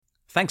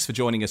Thanks for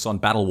joining us on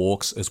Battle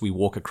Walks as we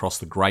walk across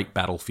the great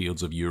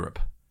battlefields of Europe.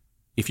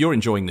 If you're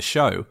enjoying the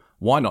show,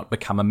 why not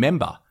become a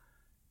member?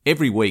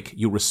 Every week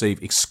you'll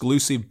receive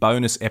exclusive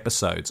bonus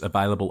episodes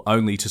available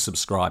only to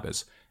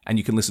subscribers, and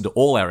you can listen to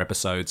all our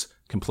episodes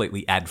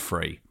completely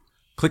ad-free.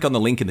 Click on the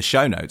link in the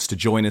show notes to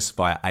join us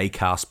via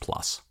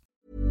Acast+.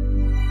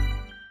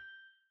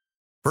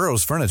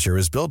 Burrow's furniture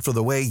is built for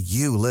the way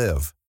you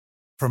live.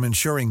 From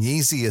ensuring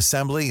easy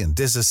assembly and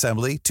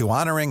disassembly to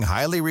honoring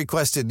highly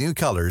requested new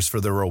colors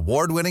for their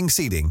award-winning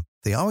seating,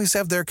 they always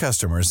have their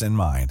customers in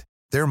mind.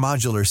 Their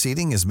modular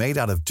seating is made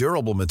out of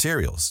durable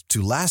materials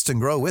to last and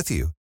grow with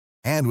you.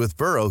 And with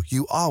Burrow,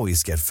 you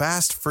always get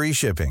fast, free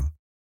shipping.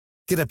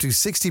 Get up to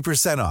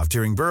 60% off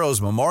during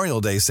Burrow's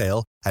Memorial Day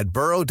sale at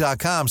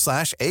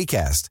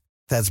burrow.com/ACAST.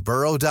 That's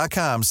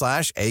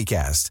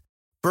burrow.com/ACAST.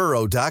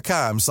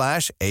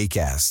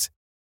 burrow.com/ACAST.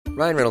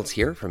 Ryan Reynolds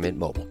here from Mint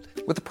Mobile.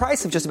 With the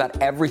price of just about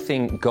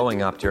everything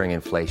going up during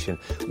inflation,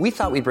 we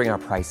thought we'd bring our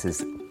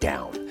prices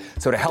down.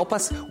 So to help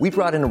us, we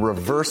brought in a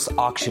reverse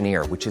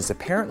auctioneer, which is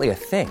apparently a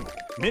thing.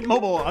 Mint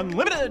Mobile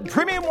Unlimited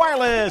Premium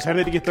Wireless. How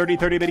to get 30,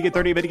 30, bit to get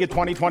 30, bit to get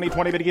 20, 20,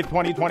 20, bit to get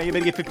 20, 20, bit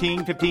to get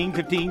 15, 15,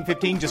 15,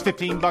 15, just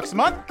 $15 a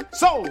month?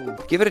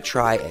 Sold! Give it a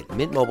try at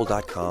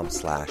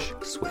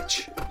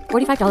mintmobile.com/switch.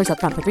 $45 up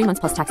front for 3 months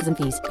plus taxes and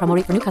fees. Promo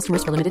rate for new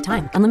customers for limited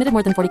time. Unlimited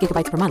more than 40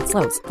 gigabytes per month.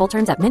 Slows full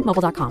terms at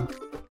mintmobile.com.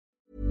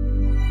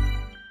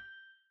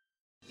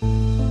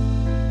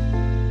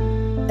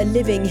 A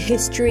Living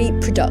History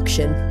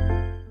production.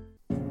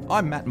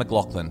 I'm Matt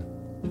McLaughlin.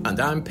 And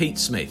I'm Pete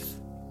Smith.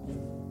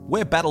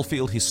 We're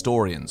battlefield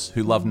historians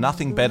who love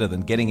nothing better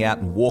than getting out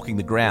and walking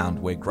the ground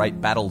where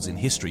great battles in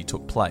history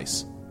took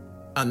place.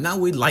 And now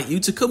we'd like you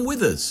to come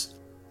with us.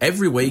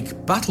 Every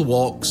week, Battle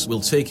Walks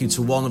will take you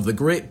to one of the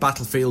great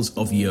battlefields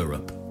of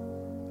Europe.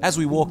 As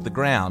we walk the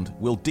ground,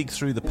 we'll dig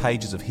through the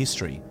pages of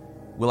history.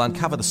 We'll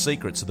uncover the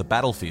secrets of the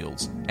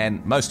battlefields,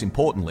 and most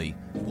importantly,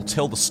 we'll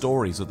tell the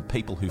stories of the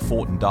people who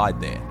fought and died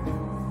there.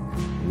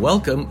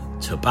 Welcome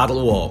to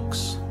Battle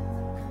Walks.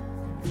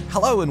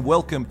 Hello and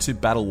welcome to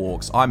Battle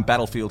Walks. I'm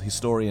battlefield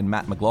historian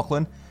Matt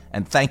McLaughlin,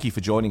 and thank you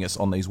for joining us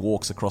on these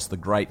walks across the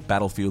great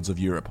battlefields of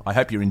Europe. I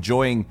hope you're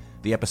enjoying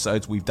the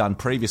episodes we've done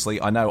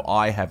previously. I know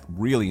I have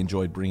really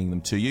enjoyed bringing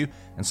them to you,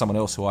 and someone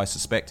else who I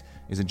suspect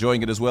is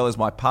enjoying it as well as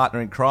my partner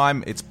in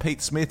crime. It's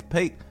Pete Smith.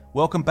 Pete,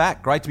 welcome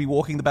back. Great to be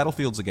walking the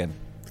battlefields again.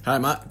 Hi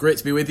Matt, great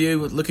to be with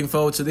you. Looking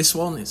forward to this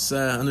one. It's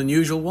an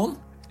unusual one.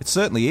 It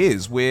certainly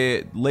is.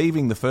 We're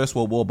leaving the First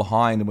World War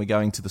behind and we're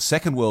going to the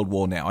Second World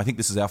War now. I think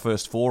this is our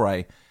first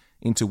foray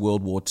into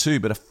World War II,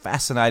 but a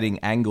fascinating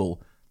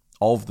angle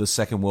of the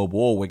Second World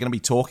War. We're going to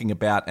be talking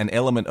about an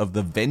element of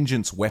the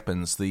vengeance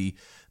weapons, the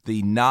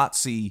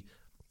Nazi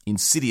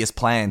insidious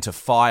plan to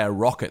fire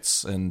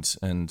rockets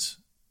and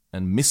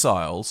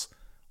missiles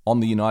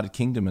on the United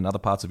Kingdom and other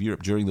parts of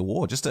Europe during the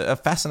war. Just a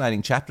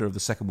fascinating chapter of the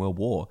Second World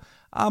War.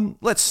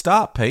 Let's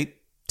start, Pete.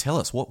 Tell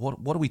us, what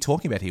are we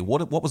talking about here?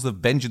 What was the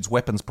Vengeance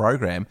Weapons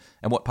program,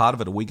 and what part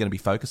of it are we going to be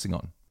focusing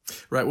on?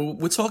 Right, well,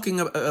 we're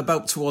talking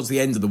about towards the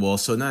end of the war,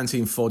 so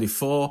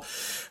 1944.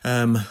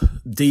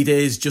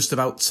 D-Day's just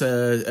about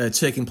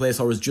taking place,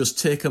 or has just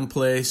taken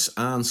place,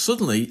 and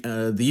suddenly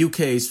the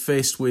UK is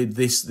faced with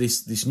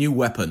this new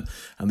weapon,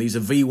 and these are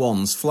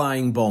V1s,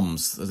 flying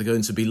bombs, that are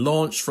going to be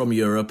launched from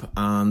Europe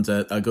and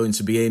are going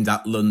to be aimed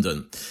at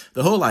London.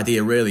 The whole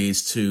idea really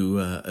is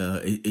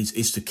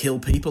to kill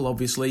people,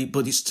 obviously,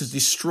 but it's to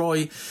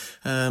destroy,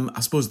 I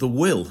suppose, the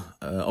will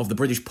of the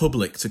British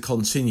public to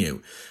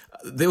continue.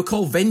 They were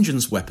called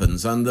vengeance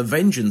weapons, and the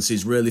vengeance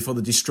is really for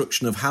the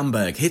destruction of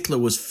Hamburg. Hitler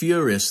was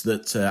furious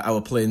that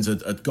our planes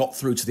had got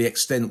through to the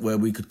extent where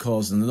we could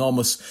cause an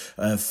enormous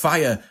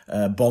fire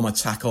bomb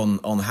attack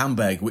on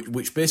Hamburg,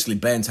 which basically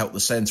burnt out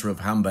the centre of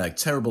Hamburg.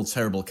 Terrible,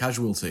 terrible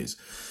casualties.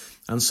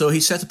 And so he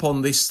set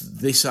upon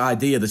this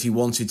idea that he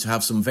wanted to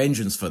have some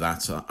vengeance for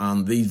that,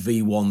 and these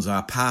V1s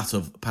are part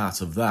of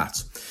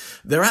that.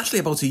 They're actually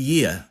about a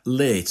year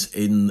late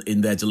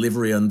in their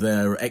delivery and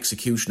their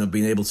execution of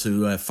being able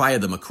to fire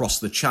them across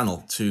the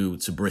channel to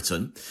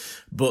Britain,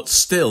 but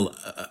still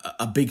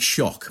a big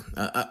shock,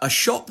 a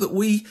shock that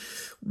we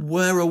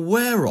were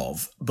aware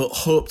of, but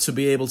hoped to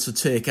be able to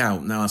take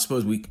out. Now, I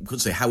suppose we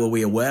could say, how are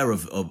we aware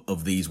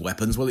of these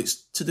weapons? Well, it's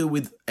to do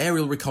with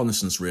aerial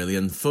reconnaissance, really,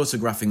 and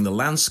photographing the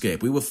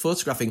landscape. We were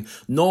photographing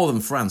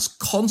northern France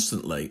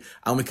constantly,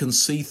 and we can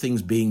see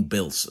things being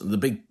built. The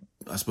big,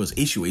 I suppose,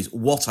 issue is,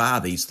 what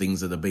are these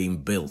things that are being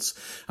built?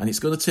 And it's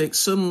going to take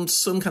some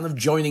kind of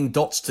joining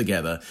dots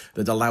together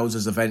that allows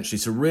us eventually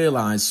to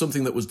realise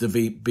something that was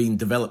being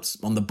developed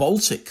on the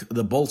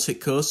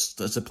Baltic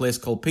coast at a place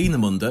called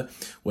Peenemünde,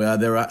 where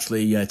they're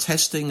actually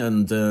testing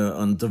and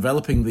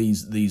developing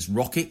these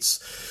rockets.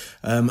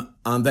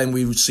 And then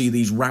we would see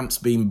these ramps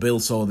being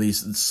built, or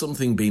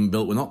something being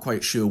built. We're not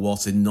quite sure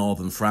what in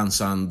northern France,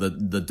 and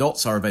the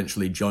dots are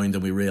eventually joined,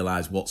 and we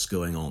realise what's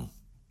going on.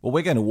 Well,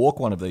 we're going to walk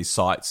one of these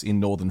sites in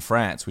northern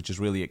France, which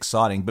is really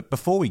exciting. But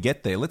before we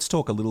get there, let's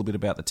talk a little bit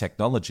about the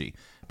technology,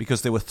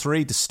 because there were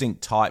three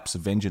distinct types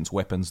of vengeance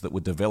weapons that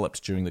were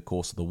developed during the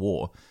course of the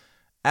war.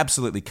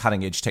 absolutely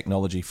cutting-edge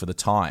technology for the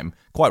time,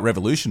 quite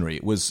revolutionary.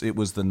 It was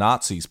the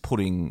Nazis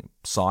putting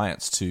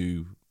science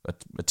to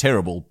a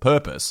terrible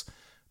purpose,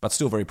 but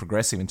still very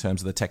progressive in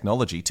terms of the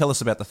technology. Tell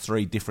us about the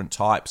 3 different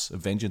types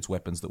of vengeance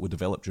weapons that were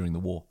developed during the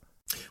war.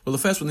 Well, the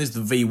first one is the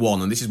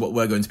V1, and this is what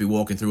we're going to be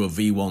walking through, a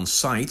V1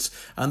 sight.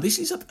 And this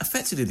is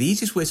effectively the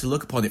easiest way to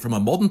look upon it from a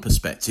modern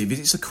perspective.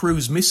 It's a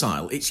cruise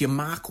missile. It's your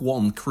Mark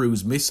 1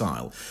 cruise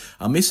missile.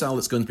 A missile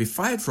that's going to be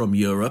fired from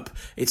Europe.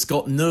 It's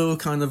got no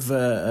kind of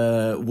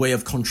way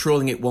of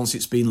controlling it once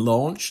it's been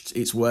launched.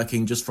 It's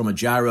working just from a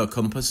gyro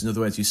compass. In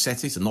other words, you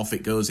set it and off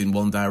it goes in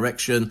one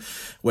direction.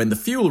 When the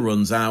fuel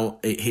runs out,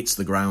 it hits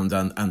the ground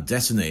and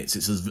detonates.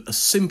 It's as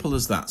simple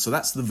as that. So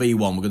that's the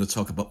V1. We're going to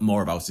talk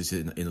more about it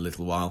in a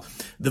little while.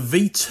 The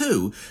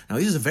V2, now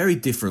this is a very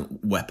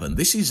different weapon.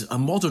 This is a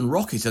modern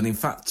rocket, and in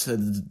fact, the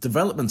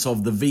development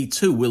of the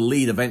V2 will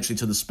lead eventually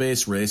to the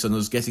space race and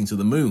us getting to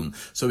the moon.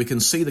 So we can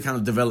see the kind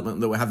of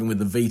development that we're having with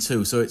the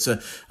V2. So it's an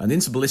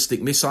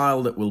interballistic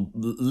missile that will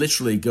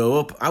literally go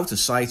up out of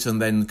sight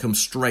and then come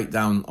straight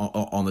down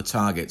on the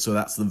target. So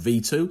that's the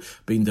V2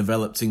 being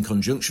developed in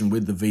conjunction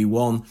with the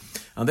V1.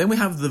 And then we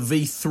have the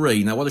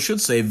V3. Now, what I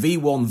should say,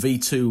 V1,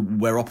 V2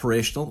 were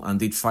operational and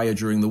did fire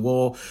during the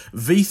war.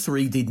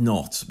 V3 did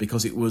not,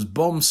 because it was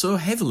bombed so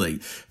heavily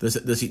that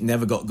it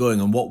never got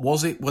going. And what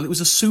was it? Well, it was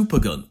a super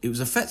gun. It was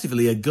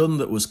effectively a gun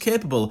that was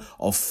capable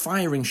of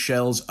firing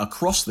shells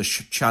across the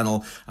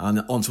channel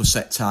and onto a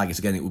set target.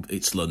 Again,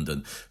 it's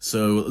London.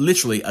 So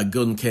literally a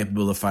gun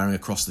capable of firing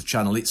across the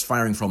channel. It's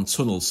firing from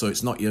tunnels, so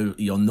it's not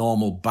your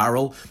normal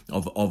barrel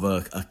of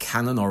a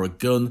cannon or a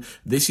gun.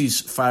 This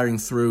is firing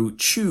through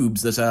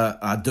tubes that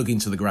are dug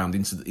into the ground,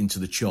 into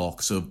the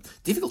chalk. So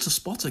difficult to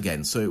spot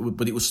again.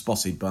 But it was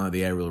spotted by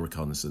the aerial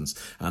reconnaissance,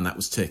 and that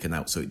was taken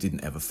out, so it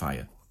didn't ever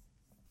fire.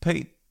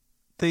 Pete,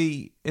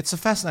 it's a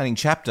fascinating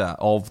chapter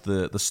of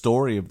the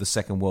story of the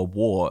Second World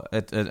War,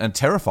 and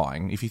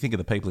terrifying if you think of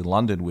the people in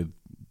London with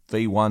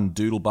V1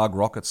 Doodlebug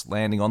rockets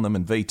landing on them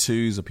and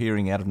V2s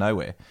appearing out of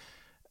nowhere.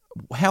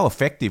 How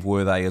effective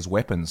were they as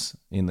weapons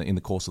in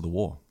the course of the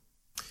war?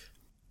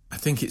 I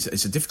think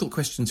it's a difficult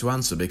question to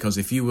answer, because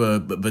if you were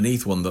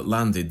beneath one that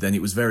landed, then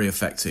it was very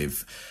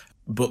effective.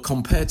 But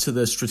compared to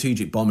the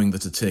strategic bombing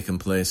that had taken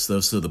place, so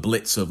the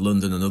Blitz of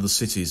London and other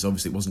cities,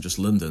 obviously it wasn't just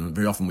London.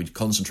 Very often we'd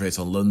concentrate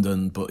on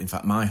London, but in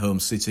fact my home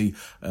city,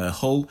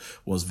 Hull,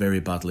 was very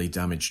badly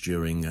damaged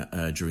during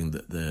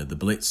the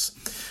Blitz,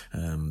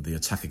 the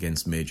attack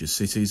against major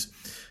cities.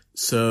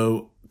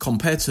 So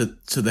compared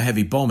to the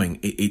heavy bombing,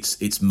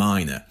 it's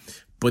minor.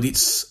 But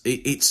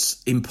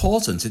it's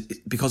important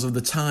because of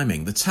the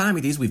timing. The time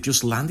it is, we've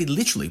just landed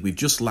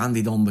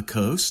on the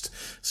coast.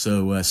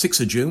 So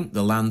 6th of June,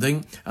 the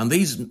landing. And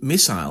these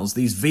missiles,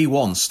 these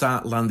V1s,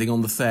 start landing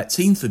on the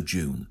 13th of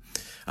June.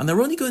 And they're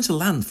only going to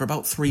land for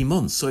about 3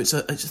 months. So it's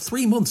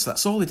 3 months,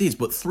 that's all it is.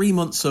 But 3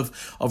 months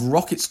of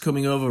rockets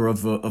coming over,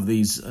 of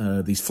these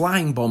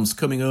flying bombs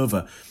coming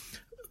over,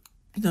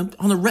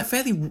 on a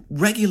fairly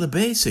regular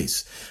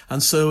basis.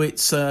 And so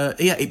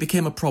it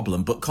became a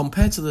problem. But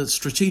compared to the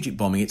strategic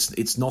bombing,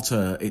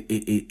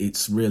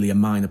 it's really a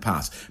minor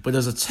part. But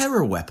as a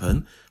terror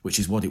weapon, which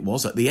is what it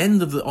was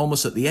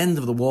almost at the end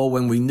of the war,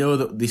 when we know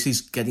that this is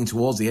getting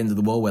towards the end of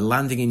the war, we're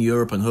landing in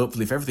Europe, and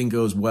hopefully, if everything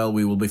goes well,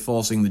 we will be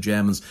forcing the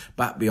Germans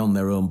back beyond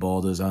their own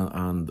borders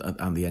and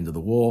the end of the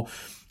war.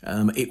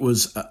 It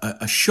was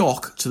a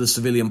shock to the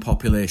civilian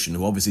population,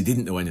 who obviously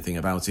didn't know anything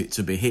about it,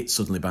 to be hit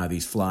suddenly by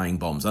these flying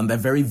bombs. And they're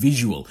very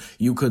visual.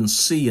 You can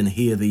see and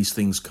hear these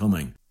things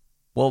coming.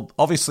 Well,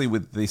 obviously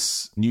with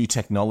this new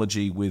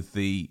technology, with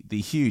the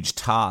huge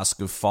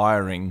task of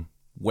firing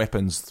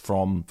weapons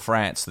from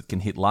France that can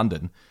hit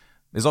London,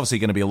 there's obviously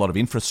going to be a lot of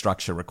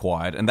infrastructure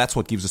required. And that's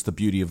what gives us the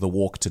beauty of the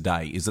walk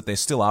today, is that there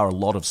still are a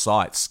lot of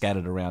sites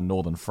scattered around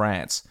northern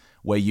France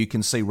where you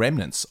can see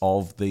remnants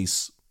of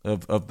these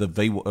of the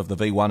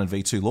V1 and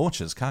V2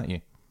 launches, can't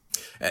you?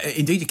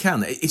 Indeed you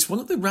can. It's one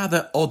of the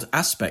rather odd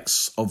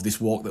aspects of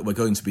this walk that we're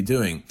going to be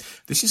doing.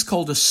 This is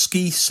called a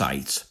ski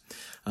site.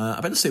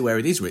 I better say where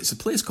it is. It's a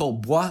place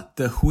called Bois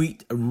de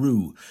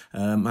Huit-Roux.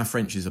 My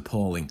French is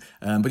appalling.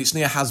 But it's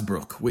near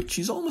Hasbrook, which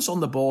is almost on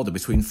the border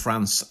between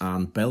France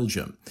and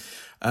Belgium.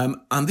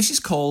 And this is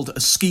called a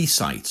ski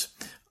site.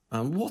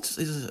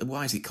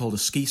 Why is it called a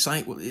ski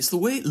site? Well, it's the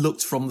way it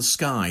looked from the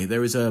sky.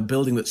 There is a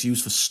building that's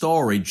used for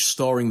storing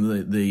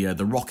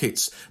the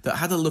rockets, that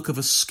had a look of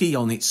a ski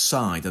on its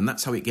side, and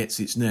that's how it gets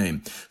its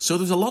name. So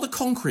there's a lot of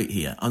concrete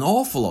here, an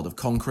awful lot of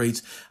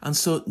concrete, and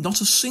so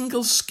not a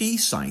single ski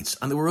site,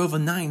 and there were over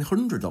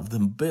 900 of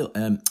them built,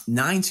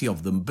 90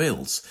 of them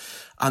built.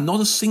 And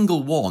not a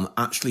single one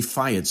actually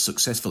fired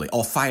successfully,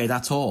 or fired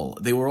at all.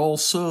 They were all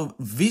so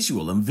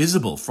visual and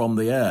visible from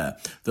the air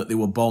that they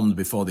were bombed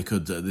before they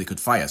could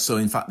fire. So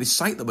in fact, this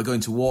site that we're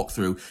going to walk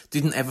through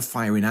didn't ever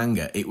fire in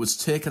anger. It was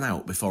taken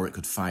out before it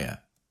could fire.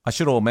 I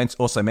should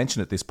also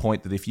mention at this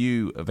point that if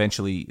you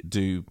eventually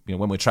do,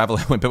 when we're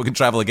traveling, when people can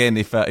travel again,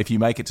 if you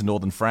make it to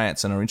northern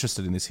France and are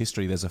interested in this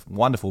history, there's a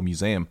wonderful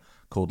museum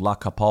called La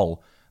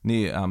Capole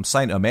near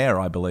Saint-Omer,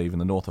 I believe, in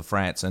the north of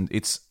France, and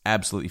it's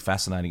absolutely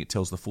fascinating. It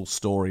tells the full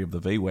story of the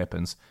V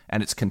weapons,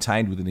 and it's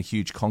contained within a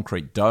huge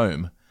concrete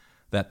dome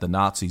that the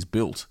Nazis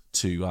built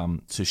to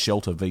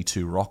shelter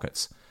V2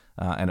 rockets.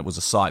 And it was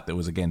a site that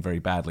was, again, very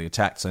badly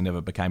attacked, so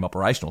never became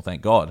operational,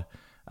 thank God.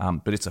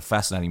 But it's a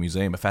fascinating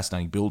museum, a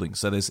fascinating building.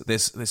 So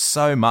there's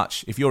so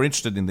much. If you're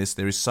interested in this,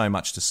 there is so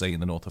much to see in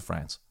the north of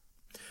France.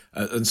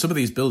 And some of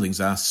these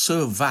buildings are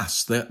so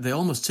vast, they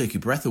almost take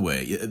your breath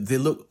away. They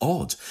look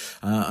odd.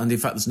 And in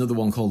fact, there's another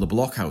one called the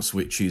Blockhouse,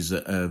 which is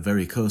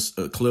very close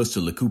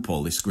to Le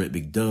Coupole, this great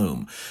big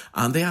dome.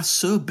 And they are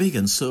so big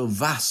and so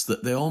vast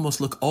that they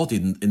almost look odd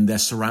in their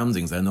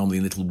surroundings. They're normally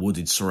little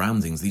wooded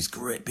surroundings, these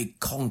great big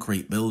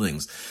concrete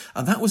buildings.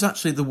 And that was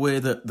actually the way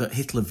that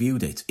Hitler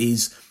viewed it,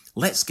 is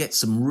let's get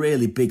some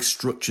really big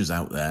structures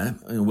out there.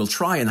 We'll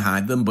try and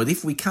hide them, but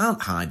if we can't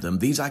hide them,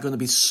 these are going to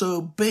be so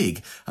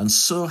big and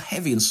so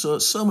heavy and so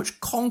much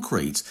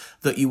concrete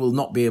that you will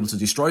not be able to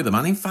destroy them.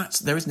 And in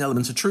fact, there is an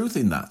element of truth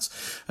in that.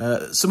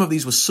 Some of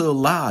these were so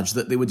large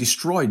that they were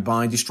destroyed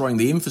by destroying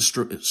the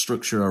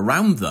infrastructure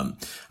around them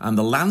and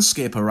the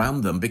landscape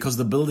around them, because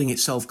the building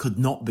itself could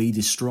not be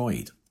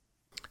destroyed.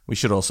 We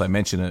should also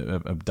mention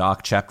a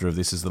dark chapter of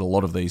this is that a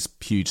lot of these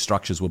huge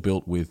structures were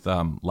built with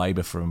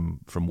labour from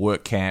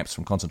work camps,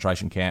 from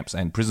concentration camps,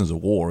 and prisoners of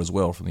war as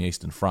well from the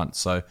Eastern Front.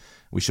 So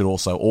we should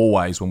also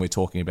always, when we're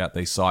talking about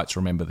these sites,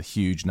 remember the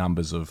huge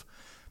numbers of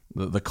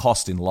the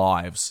cost in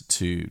lives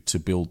to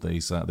build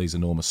these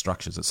enormous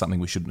structures. It's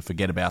something we shouldn't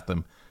forget about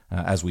them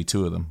as we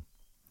tour them.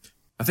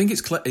 I think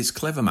it's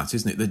clever, Matt,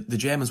 isn't it? The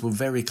Germans were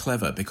very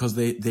clever because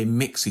they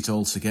mix it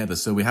all together.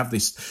 So we have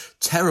this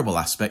terrible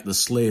aspect, the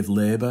slave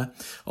labour,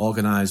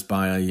 organised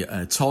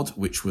by Todd,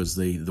 which was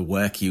the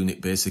work unit,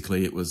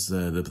 basically. It was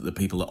the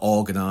people that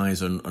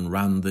organised and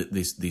ran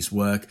this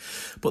work.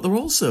 But they're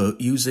also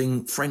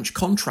using French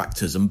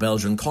contractors and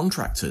Belgian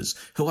contractors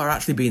who are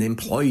actually being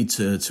employed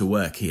to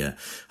work here.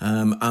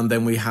 And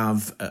then we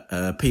have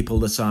people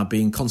that are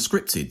being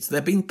conscripted.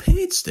 They're being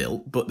paid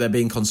still, but they're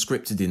being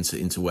conscripted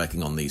into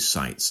working on these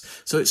sites.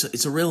 So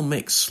it's a real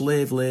mix: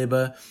 slave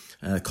labour,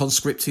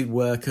 conscripted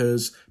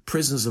workers,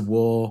 prisoners of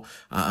war,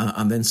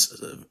 and then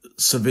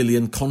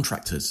civilian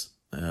contractors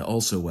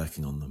also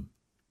working on them.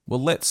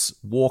 Well, let's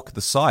walk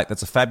the site.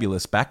 That's a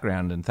fabulous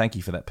background, and thank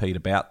you for that, Pete,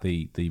 about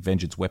the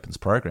Vengeance Weapons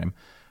program.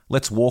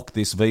 Let's walk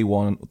this the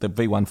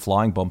V1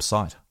 flying bomb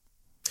site.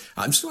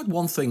 I'm just going to add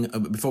one thing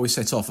before we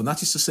set off, and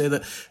that is to say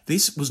that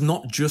this was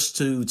not just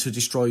to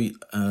destroy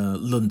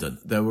London.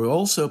 There were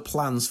also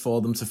plans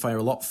for them to fire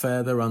a lot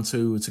further and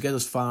to get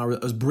as far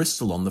as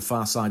Bristol on the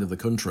far side of the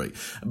country.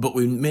 But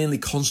we mainly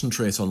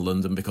concentrate on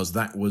London because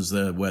that was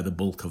where the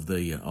bulk of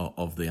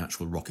the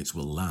actual rockets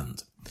will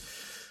land.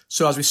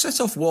 So as we set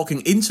off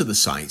walking into the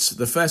site,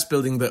 the first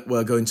building that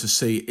we're going to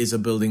see is a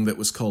building that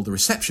was called the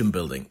reception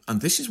building. And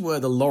this is where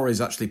the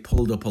lorries actually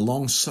pulled up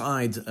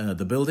alongside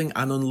the building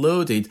and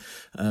unloaded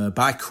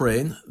by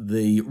crane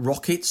the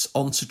rockets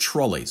onto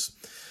trolleys.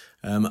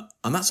 And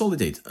that's all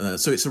they did.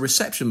 So it's a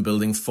reception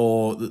building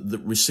for the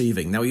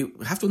receiving. Now, you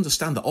have to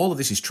understand that all of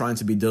this is trying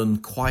to be done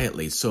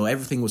quietly. So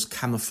everything was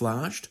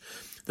camouflaged.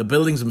 The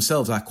buildings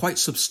themselves are quite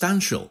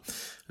substantial.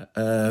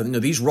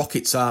 These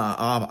rockets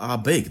are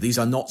big. These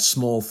are not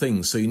small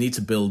things. So you need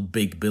to build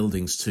big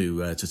buildings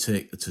to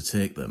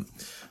take them.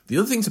 The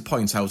other thing to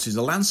point out is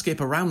the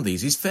landscape around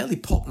these is fairly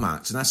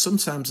pockmarked, and I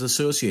sometimes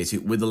associate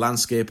it with the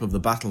landscape of the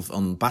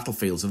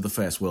battlefields of the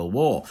First World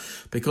War,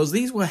 because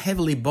these were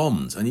heavily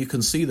bombed, and you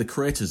can see the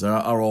craters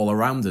are all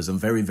around us and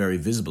very, very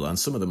visible, and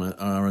some of them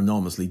are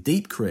enormously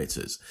deep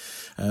craters.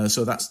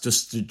 So that's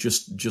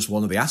just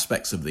one of the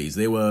aspects of these.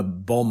 They were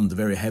bombed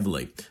very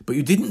heavily, but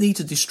you didn't need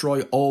to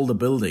destroy all the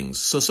buildings.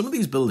 So some of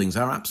these buildings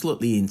are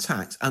absolutely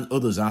intact, and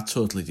others are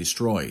totally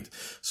destroyed.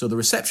 So the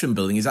reception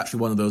building is actually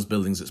one of those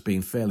buildings that's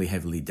been fairly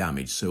heavily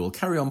damaged. So we'll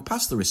carry on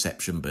past the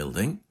reception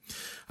building,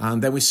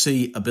 and then we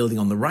see a building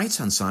on the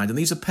right-hand side, and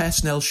these are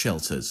personnel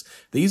shelters.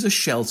 These are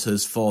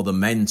shelters for the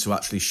men to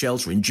actually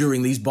shelter in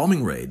during these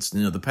bombing raids.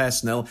 The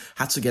personnel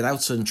had to get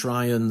out and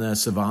try and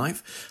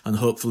survive and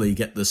hopefully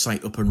get the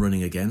site up and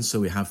running again,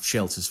 so we have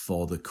shelters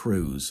for the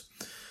crews.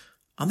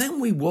 And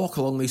then we walk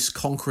along this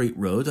concrete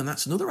road, and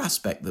that's another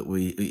aspect that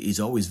is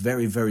always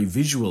very, very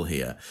visual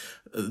here.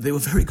 They were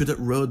very good at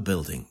road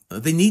building.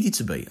 They needed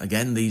to be.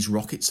 Again, these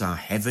rockets are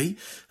heavy,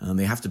 and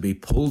they have to be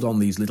pulled on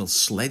these little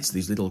sleds,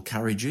 these little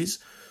carriages.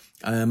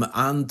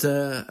 And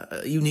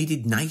you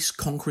needed nice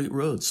concrete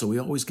roads, so we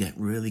always get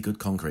really good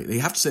concrete. You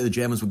have to say the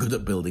Germans were good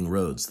at building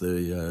roads.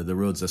 The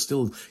roads are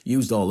still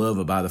used all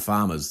over by the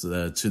farmers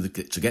to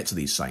get to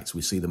these sites.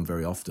 We see them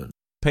very often.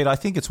 Pete, I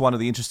think it's one of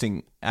the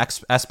interesting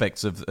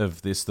aspects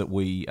of this that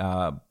we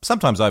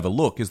sometimes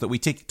overlook is that we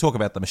talk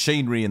about the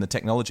machinery and the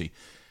technology,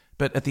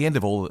 but at the end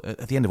of all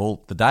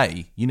the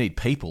day, you need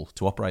people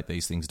to operate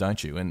these things,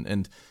 don't you?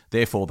 And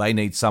therefore, they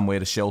need somewhere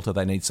to shelter,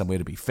 they need somewhere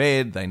to be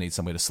fed, they need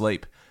somewhere to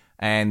sleep,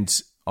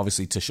 and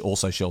obviously to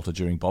also shelter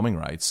during bombing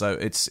raids. So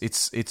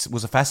it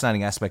was a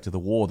fascinating aspect of the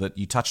war that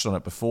you touched on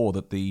it before,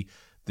 that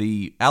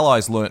the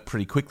Allies learnt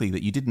pretty quickly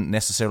that you didn't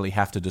necessarily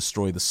have to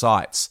destroy the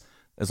sites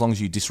as long as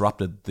you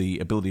disrupted the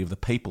ability of the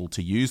people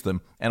to use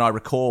them. And I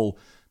recall,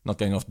 not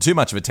going off too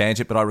much of a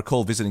tangent, but I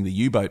recall visiting the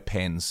U-boat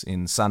pens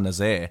in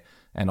Saint-Nazaire,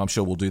 and I'm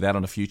sure we'll do that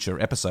on a future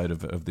episode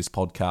of this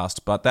podcast.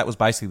 But that was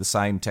basically the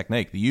same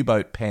technique. The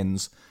U-boat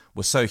pens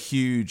were so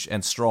huge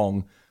and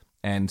strong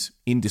and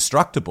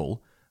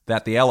indestructible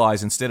that the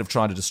Allies, instead of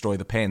trying to destroy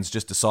the pens,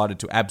 just decided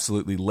to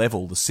absolutely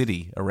level the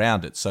city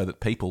around it so that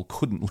people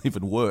couldn't live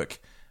and work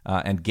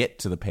and get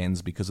to the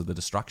pens because of the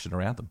destruction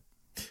around them.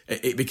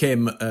 It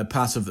became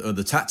part of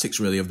the tactics,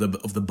 really, of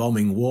the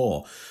bombing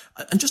war.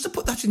 And just to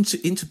put that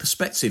into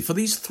perspective, for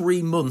these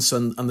 3 months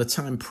and the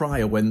time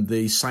prior when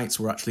the sites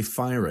were actually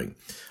firing,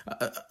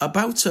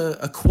 about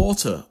a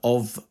quarter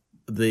of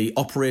the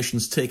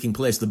operations taking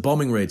place, the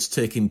bombing raids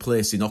taking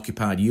place in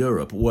occupied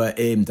Europe, were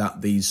aimed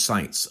at these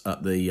sites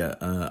at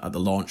the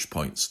launch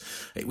points.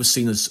 It was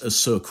seen as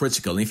so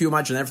critical. And if you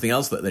imagine everything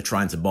else that they're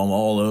trying to bomb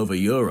all over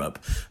Europe,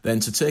 then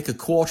to take a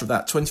quarter of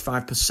that,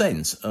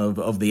 25%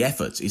 of the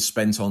effort is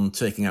spent on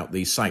taking out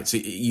these sites.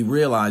 You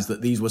realise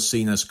that these were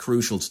seen as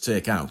crucial to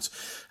take out.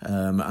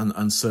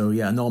 And so,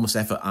 enormous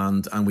effort,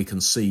 and we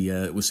can see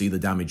the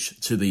damage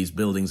to these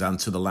buildings and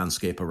to the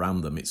landscape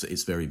around them.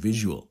 It's very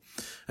visual.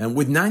 And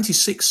with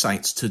 96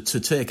 sites to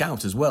take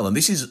out as well, and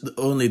this is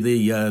only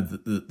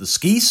the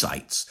ski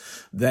sites,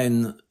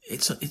 then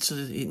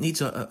it needs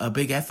a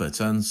big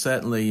effort. And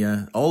certainly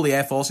all the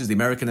air forces, the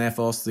American Air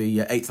Force, the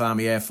 8th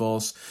Army Air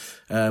Force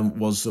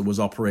was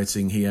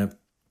operating here.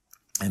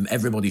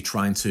 Everybody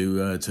trying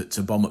to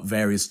bomb at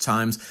various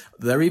times.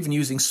 They're even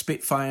using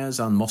Spitfires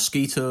and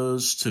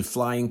Mosquitoes to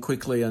fly in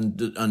quickly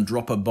and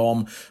drop a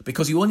bomb,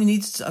 because you only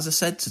need, as I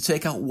said, to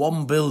take out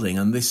one building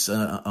and this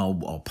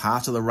or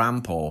part of the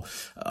ramp,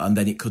 and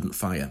then it couldn't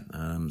fire.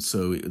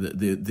 So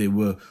they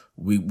were.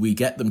 We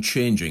get them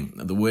changing.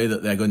 The way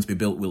that they're going to be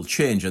built will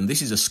change. And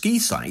this is a ski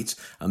site,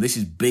 and this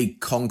is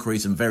big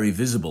concrete and very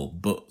visible.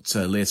 But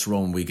later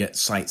on, we get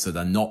sites that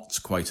are not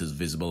quite as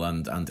visible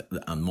and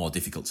more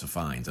difficult to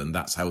find. And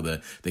that's how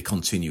they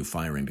continue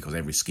firing, because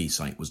every ski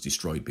site was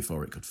destroyed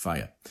before it could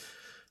fire.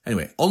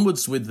 Anyway,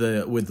 onwards with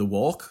the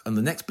walk, and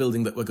the next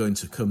building that we're going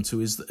to come to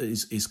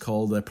is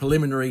called the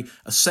Preliminary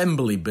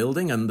Assembly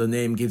Building, and the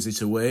name gives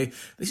it away.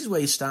 This is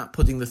where you start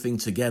putting the thing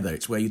together.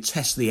 It's where you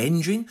test the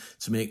engine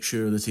to make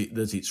sure that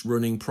it's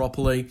running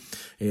properly.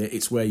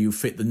 It's where you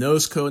fit the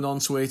nose cone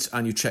onto it,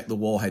 and you check the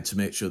warhead to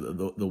make sure that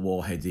the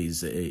warhead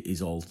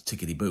is all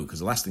tickety-boo, because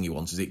the last thing you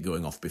want is it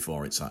going off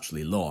before it's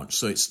actually launched.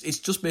 So it's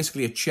just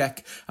basically a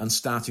check and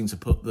starting to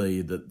put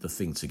the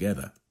thing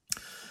together.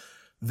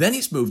 Then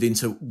it's moved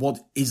into what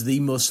is the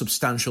most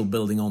substantial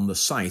building on the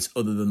site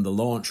other than the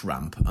launch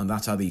ramp, and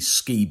that are these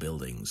ski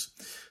buildings.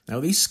 Now,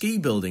 these ski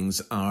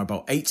buildings are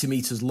about 80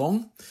 metres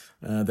long.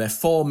 They're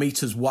 4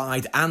 metres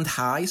wide and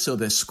high, so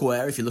they're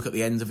square. If you look at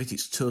the end of it,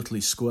 it's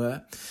totally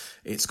square.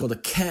 It's got a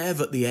curve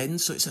at the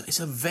end, so it's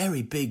a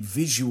very big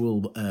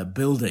visual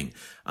building,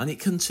 and it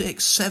can take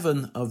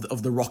 7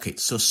 of the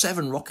rockets. So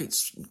 7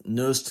 rockets,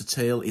 nose to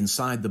tail,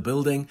 inside the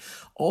building,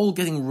 all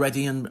getting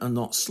ready and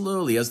not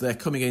slowly as they're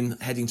coming in,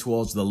 heading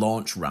towards the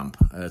launch ramp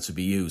to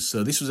be used.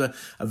 So this was a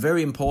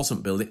very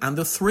important building, and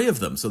there are 3 of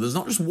them. So there's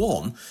not just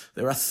one,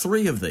 there are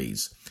 3 of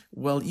these.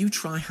 Well, you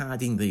try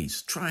hiding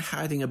these. Try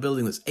hiding a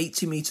building that's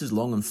 80 metres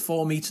long and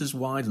 4 metres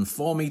wide and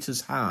 4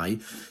 metres high,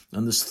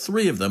 and there's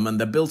 3 of them, and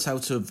they're built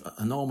out of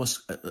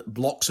enormous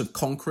blocks of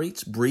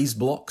concrete, breeze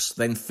blocks,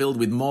 then filled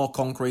with more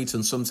concrete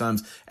and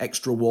sometimes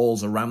extra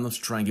walls around them to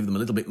try and give them a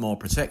little bit more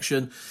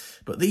protection.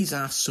 But these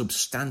are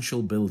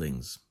substantial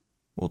buildings.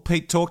 Well,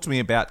 Pete, talk to me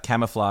about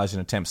camouflage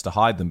and attempts to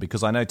hide them,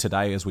 because I know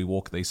today as we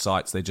walk these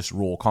sites, they're just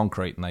raw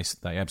concrete and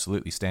they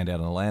absolutely stand out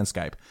in the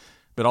landscape.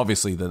 But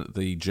obviously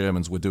the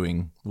Germans were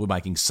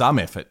making some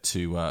effort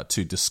to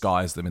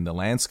disguise them in the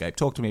landscape.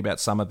 Talk to me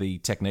about some of the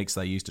techniques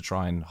they used to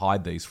try and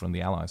hide these from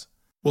the Allies.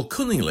 Well,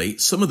 cunningly,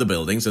 some of the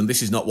buildings, and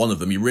this is not one of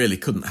them, you really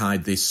couldn't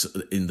hide this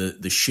in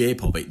the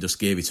shape of it, just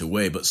gave it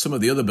away. But some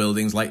of the other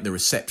buildings, like the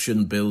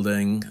reception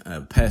building,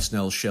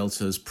 personnel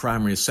shelters,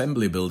 primary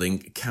assembly building,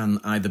 can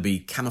either be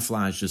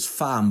camouflaged as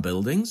farm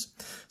buildings,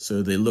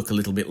 so they look a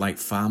little bit like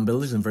farm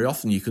buildings, and very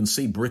often you can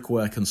see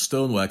brickwork and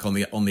stonework on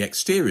the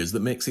exteriors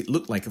that makes it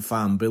look like a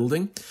farm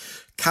building.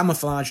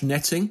 Camouflage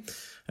netting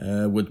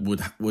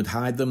would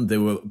hide them. They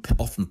were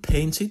often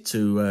painted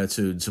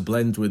to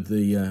blend with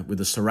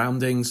the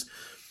surroundings.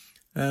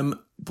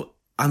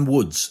 And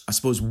woods. I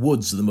suppose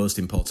woods are the most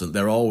important.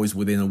 They're always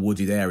within a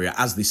wooded area,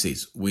 as this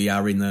is. We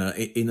are in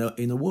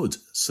a wood,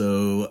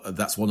 so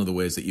that's one of the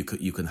ways that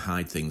you can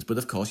hide things. But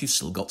of course, you've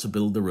still got to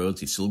build the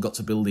roads. You've still got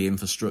to build the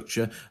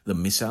infrastructure. The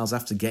missiles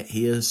have to get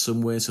here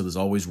somewhere, so there's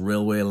always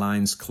railway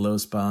lines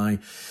close by.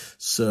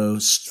 So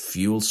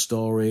fuel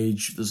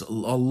storage. There's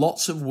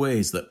lots of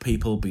ways that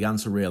people began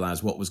to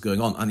realise what was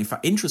going on. And in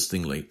fact,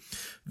 interestingly,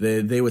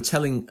 they were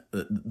telling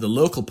the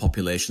local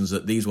populations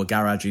that these were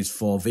garages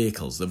for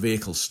vehicles, the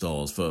vehicle stores.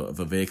 floors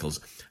for vehicles.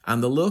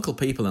 And the local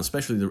people, and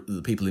especially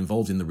the people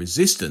involved in the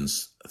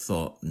resistance,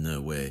 thought,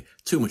 no way,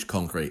 too much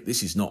concrete.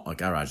 This is not a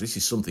garage. This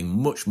is something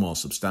much more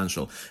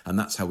substantial. And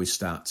that's how we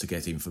start to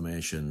get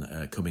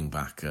information coming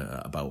back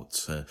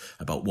about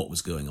what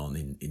was going on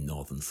in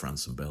northern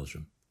France and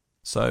Belgium.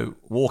 So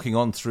walking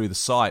on through the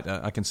site,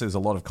 I can see there's a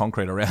lot of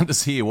concrete around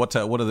us here. What's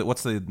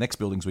the next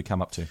buildings we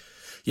come up to?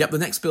 Yep, the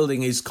next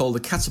building is called the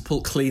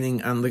Catapult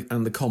Cleaning and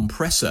the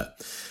Compressor.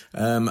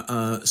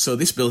 So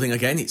this building,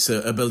 again, it's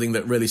a building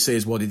that really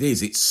says what it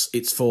is.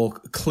 It's for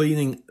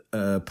cleaning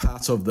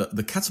part of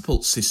the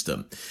catapult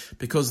system,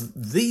 because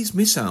these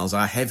missiles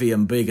are heavy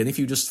and big, and if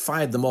you just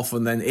fired them off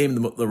and then aimed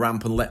them up the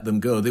ramp and let them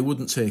go, they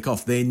wouldn't take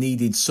off. They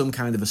needed some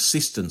kind of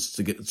assistance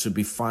to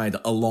be fired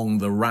along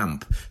the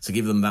ramp to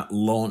give them that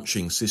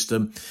launching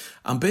system.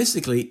 And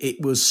basically,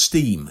 it was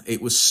steam.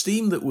 It was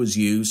steam that was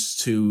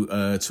used to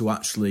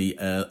actually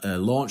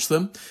launch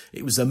them.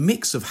 It was a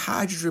mix of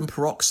hydrogen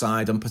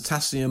peroxide and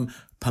potassium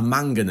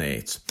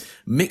permanganate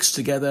mixed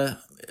together.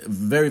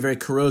 Very, very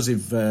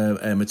corrosive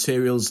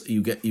materials.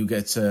 You get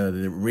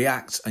they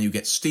react, and you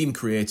get steam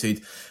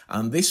created.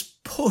 And this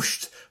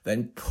pushed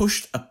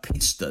a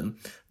piston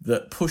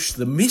that pushed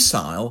the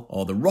missile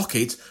or the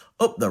rocket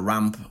up the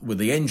ramp with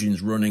the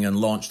engines running and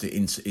launched it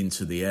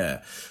into the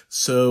air.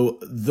 So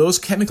those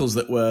chemicals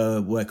that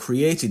were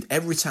created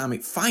every time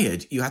it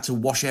fired, you had to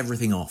wash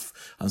everything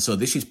off. And so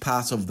this is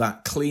part of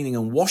that cleaning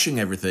and washing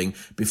everything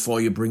before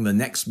you bring the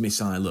next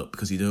missile up,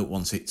 because you don't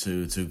want it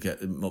to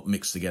get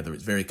mixed together.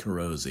 It's very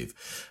corrosive.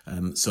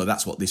 So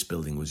that's what this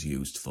building was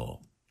used for.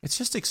 It's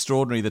just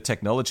extraordinary, the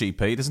technology,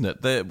 Pete, isn't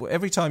it?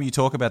 Every time you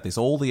talk about this,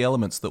 all the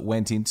elements that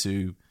went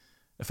into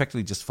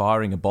effectively just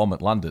firing a bomb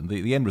at London,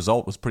 the end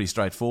result was pretty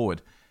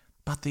straightforward.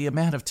 But the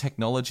amount of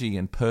technology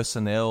and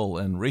personnel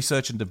and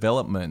research and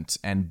development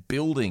and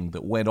building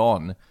that went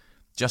on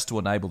just to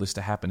enable this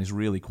to happen is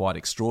really quite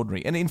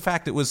extraordinary. And in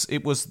fact, it was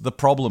the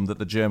problem that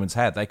the Germans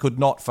had. They could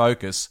not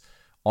focus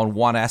on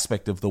one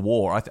aspect of the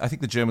war. I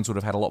think the Germans would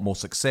have had a lot more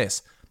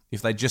success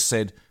if they just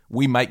said,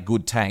 we make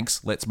good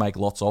tanks, let's make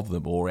lots of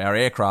them, or our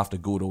aircraft are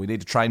good, or we need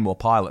to train more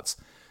pilots.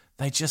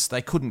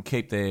 They couldn't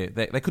keep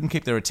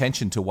their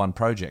attention to one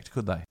project,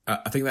 could they?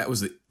 I think that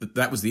was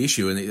the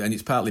issue, and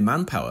it's partly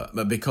manpower,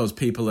 but because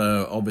people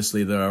are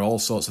obviously, there are all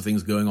sorts of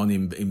things going on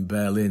in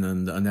Berlin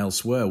and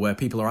elsewhere where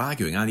people are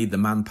arguing. I need the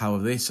manpower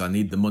of this, I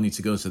need the money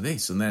to go to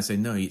this, and they're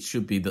saying no, it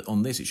should be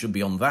on this, it should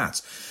be on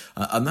that,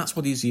 and that's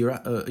what is. You're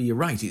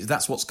right.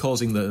 That's what's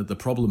causing the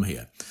problem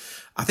here.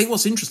 I think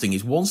what's interesting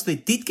is once they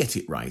did get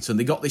it right and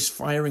they got this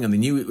firing and they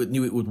knew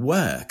it would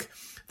work.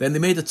 Then they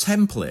made a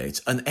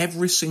template, and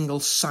every single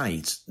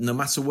site, no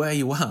matter where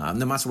you are,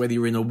 no matter whether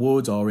you're in a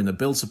wood or in a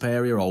built-up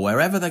area or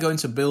wherever they're going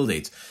to build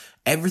it,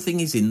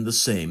 everything is in the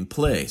same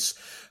place.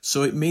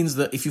 So it means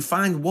that if you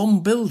find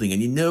one building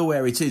and you know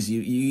where it is,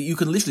 you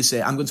can literally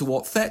say, I'm going to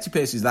walk 30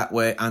 paces that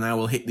way and I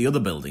will hit the other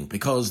building,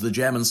 because the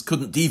Germans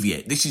couldn't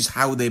deviate. This is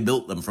how they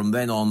built them. From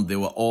then on, they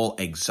were all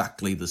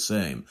exactly the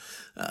same.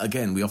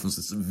 Again, we often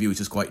view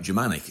it as quite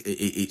Germanic.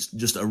 It's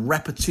just a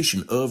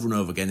repetition over and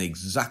over again,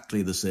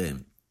 exactly the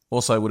same.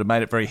 Also would have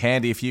made it very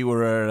handy if you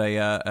were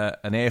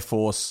an Air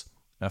Force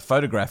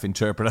photograph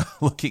interpreter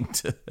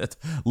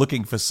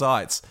looking for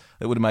sites.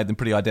 It would have made them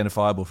pretty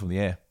identifiable from the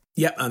air.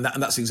 Yeah, and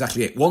that's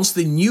exactly it. Once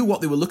they knew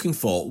what they were looking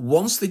for,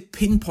 once they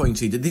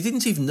pinpointed, they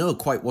didn't even know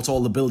quite what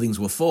all the buildings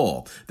were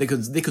for. They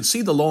could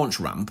see the launch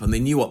ramp and they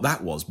knew what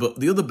that was,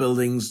 but the other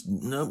buildings,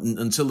 no,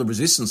 until the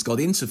resistance got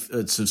into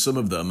to some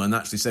of them and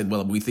actually said,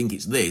 well, we think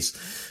it's this,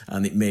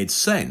 and it made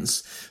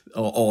sense,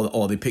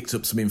 or they picked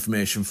up some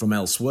information from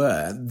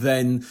elsewhere,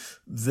 then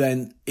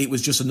it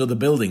was just another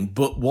building.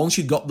 But once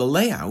you got the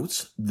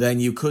layout, then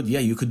you could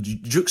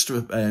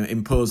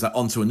juxtapose that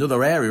onto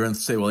another area and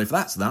say, well, if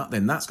that's that,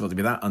 then that's got to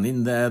be that, and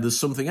in there's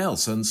something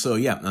else. And so,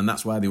 yeah, and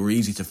that's why they were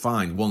easy to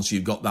find once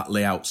you've got that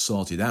layout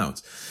sorted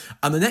out.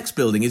 And the next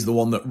building is the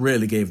one that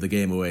really gave the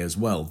game away as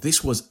well.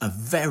 This was a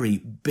very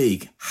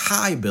big,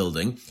 high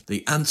building,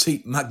 the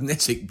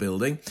anti-magnetic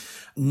building.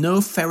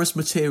 No ferrous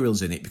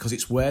materials in it, because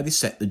it's where they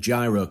set the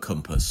gyro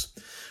compass.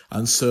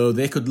 And so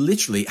they could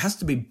literally, it has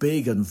to be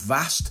big and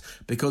vast,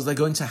 because they're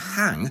going to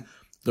hang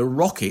the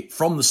rocket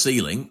from the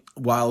ceiling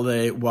while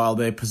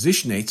they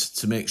position it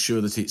to make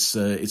sure that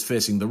it's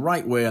facing the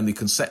right way, and they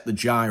can set the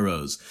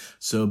gyros.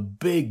 So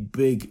big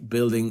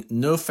building,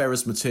 no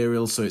ferrous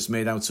material, so it's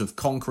made out of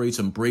concrete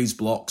and breeze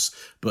blocks,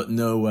 but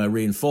no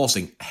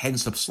reinforcing.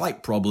 Hence a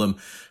slight problem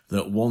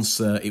that once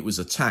it was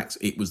attacked,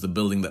 it was the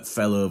building that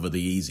fell over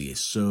the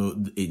easiest.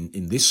 So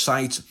in this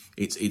site,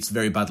 it's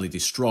very badly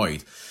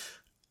destroyed.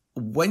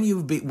 When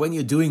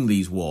you're doing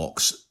these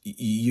walks,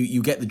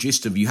 you get the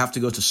gist of you have to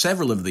go to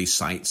several of these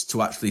sites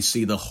to actually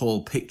see the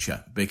whole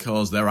picture,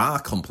 because there are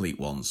complete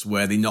ones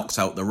where they knocked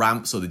out the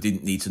ramp, so they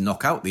didn't need to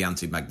knock out the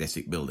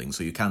anti-magnetic buildings.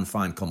 So you can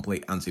find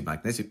complete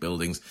anti-magnetic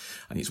buildings,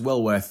 and it's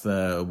well worth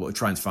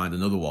trying to find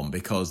another one,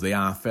 because they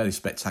are fairly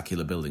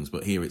spectacular buildings.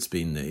 But here it's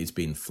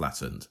been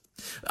flattened.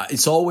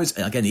 It's always,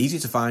 again, easy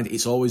to find.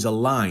 It's always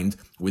aligned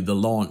with the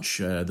launch,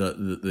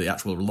 the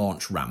actual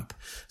launch ramp.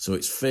 So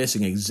it's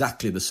facing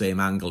exactly the same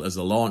angle as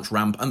the launch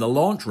ramp. And the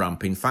launch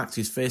ramp, in fact,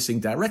 is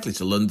facing directly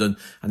to London.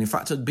 And in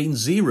fact, had been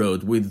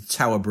zeroed with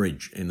Tower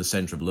Bridge in the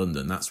centre of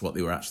London. That's what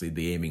they were actually,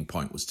 the aiming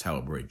point was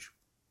Tower Bridge.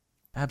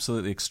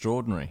 Absolutely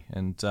extraordinary.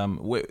 And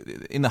we're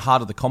in the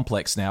heart of the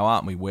complex now,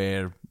 aren't we,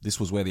 where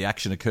this was where the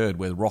action occurred,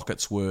 where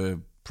rockets were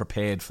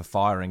prepared for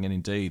firing, and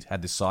indeed,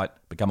 had this site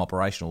become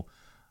operational,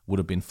 would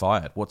have been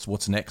fired.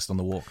 What's next on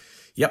the walk?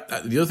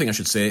 Yep. The other thing I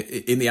should say,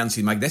 in the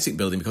anti-magnetic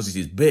building, because it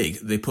is big,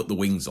 they put the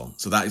wings on.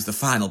 So that is the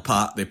final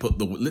part. They put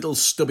the little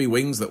stubby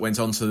wings that went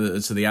on to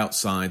the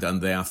outside,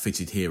 and they are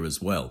fitted here as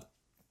well.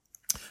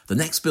 The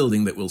next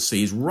building that we'll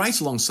see is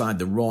right alongside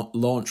the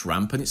launch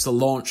ramp, and it's the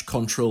launch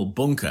control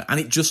bunker. And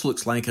it just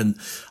looks like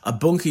a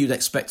bunker you'd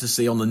expect to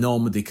see on the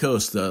Normandy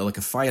coast, like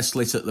a fire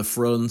slit at the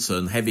front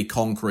and heavy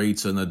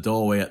concrete and a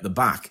doorway at the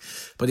back.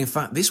 But in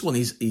fact, this one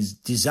is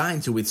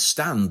designed to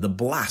withstand the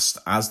blast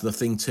as the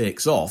thing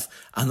takes off,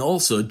 and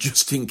also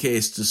just in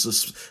case to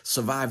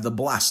survive the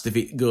blast if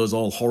it goes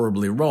all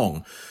horribly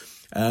wrong.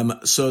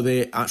 So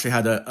they actually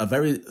had a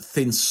very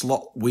thin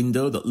slot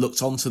window that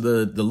looked onto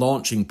the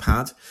launching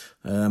pad,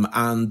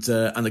 and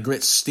a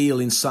great steel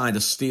inside, a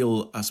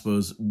steel, I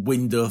suppose,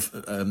 window,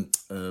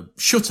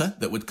 shutter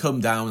that would come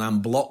down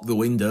and block the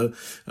window,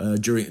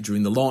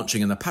 during the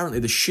launching. And apparently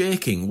the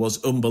shaking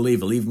was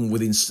unbelievable, even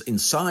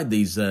inside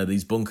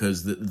these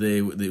bunkers, that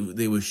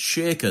they were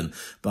shaken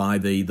by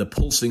the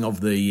pulsing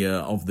of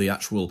the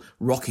actual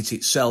rocket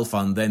itself,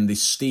 and then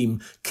this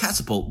steam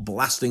catapult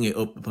blasting it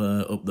up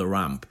the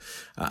ramp.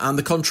 And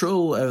the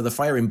control, the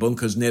firing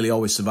bunkers nearly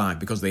always survive,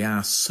 because they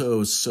are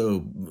so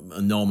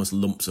enormous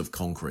lumps of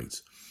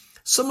concrete.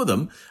 Some of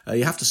them,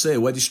 you have to say,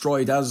 were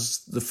destroyed as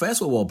the First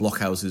World War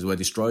blockhouses were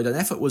destroyed. An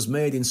effort was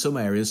made in some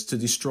areas to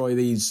destroy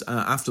these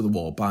after the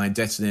war by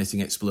detonating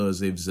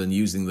explosives and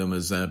using them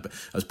as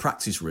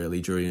practice,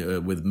 really,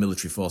 during with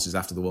military forces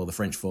after the war, the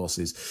French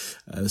forces.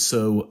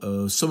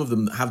 So some of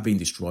them have been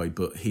destroyed,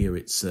 but here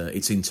it's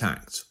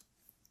intact.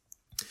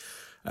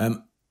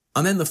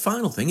 And then the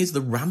final thing is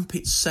the ramp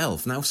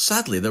itself. Now,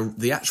 sadly,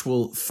 the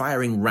actual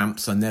firing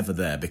ramps are never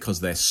there, because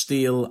they're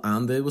steel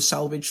and they were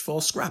salvaged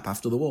for scrap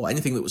after the war.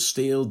 Anything that was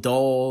steel,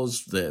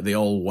 doors, they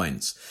all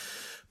went.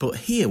 But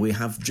here we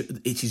have,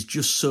 it is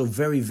just so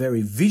very,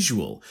 very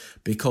visual,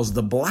 because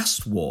the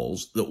blast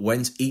walls that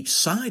went each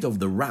side of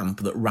the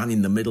ramp that ran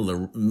in the middle,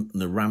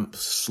 the ramp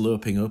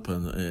sloping up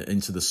and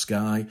into the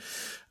sky,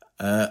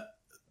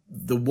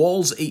 the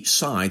walls each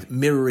side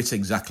mirror it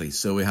exactly.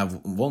 So we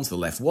have one to the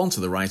left, one to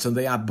the right, and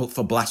they are built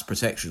for blast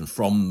protection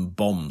from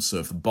bombs. So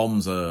if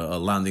bombs are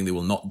landing, they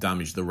will not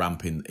damage the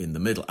ramp in the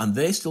middle, and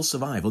they still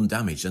survive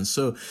undamaged. And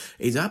so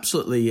it's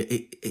absolutely,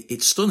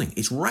 it's stunning.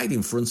 It's right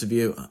in front of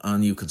you,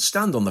 and you could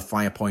stand on the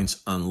fire point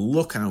and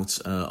look out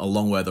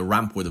along where the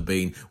ramp would have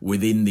been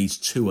within these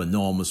two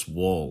enormous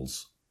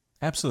walls.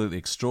 Absolutely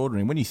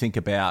extraordinary. When you think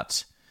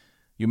about,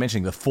 you're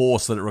mentioning the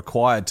force that it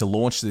required to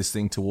launch this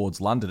thing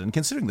towards London, and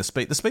considering the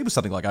speed was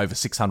something like over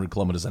 600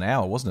 kilometres an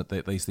hour, wasn't it,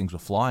 that these things were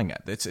flying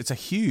at? It's a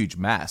huge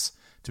mass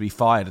to be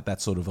fired at that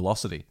sort of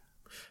velocity.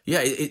 Yeah,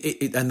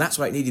 and that's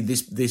why it needed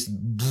this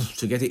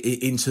to get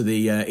it into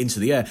the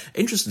air.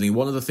 Interestingly,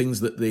 one of the things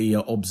that the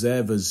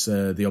observers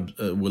were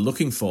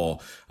looking for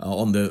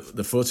on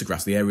the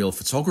photographs, the aerial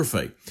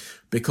photography,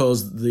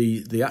 because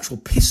the actual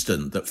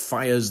piston that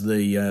fires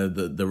the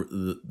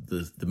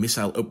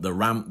missile up the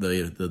ramp,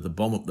 the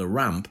bomb up the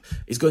ramp,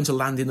 is going to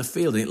land in the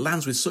field, and it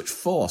lands with such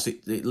force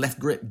it left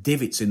great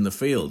divots in the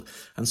field.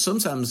 And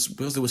sometimes,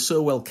 because they were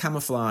so well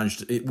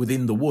camouflaged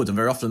within the wood, and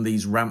very often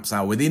these ramps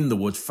are within the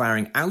wood,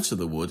 firing out of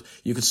the wood,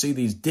 you could see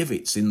these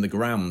divots in the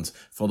ground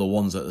for the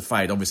ones that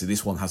fired. Obviously,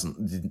 this one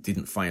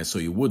didn't fire, so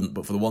you wouldn't.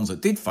 But for the ones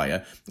that did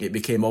fire, it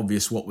became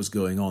obvious what was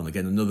going on.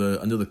 Again,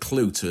 another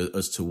clue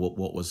as to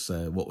what was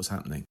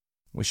happening.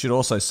 We should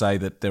also say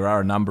that there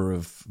are a number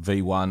of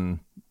V1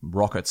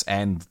 rockets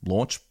and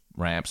launch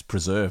ramps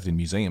preserved in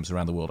museums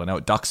around the world. I know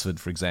at Duxford,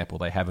 for example,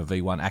 they have a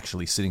V1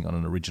 actually sitting on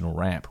an original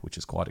ramp, which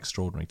is quite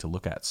extraordinary to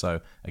look at.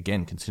 So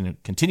again,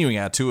 continuing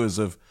our tours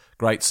of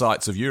great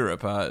sites of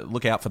Europe,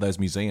 look out for those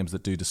museums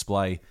that do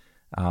display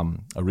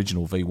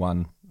original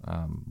V1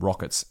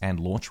 rockets and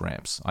launch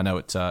ramps. I know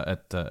at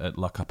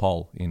La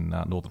Capole in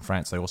northern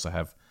France, they also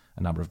have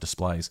a number of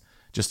displays.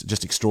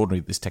 Just extraordinary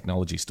that this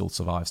technology still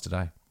survives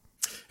today.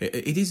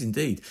 It is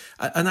indeed,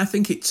 and I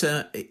think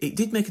it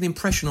did make an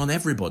impression on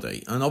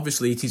everybody. And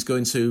obviously, it is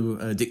going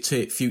to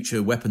dictate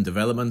future weapon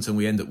development, and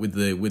we end up with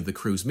the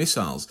cruise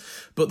missiles.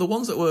 But the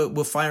ones that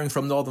were firing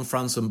from northern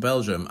France and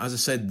Belgium, as I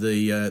said,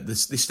 they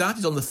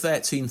started on the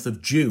 13th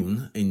of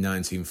June in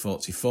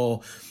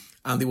 1944.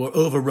 And they were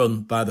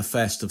overrun by the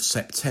 1st of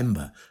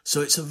September.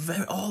 So it's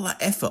all that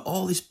effort,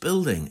 all this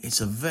building,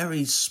 it's a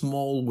very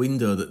small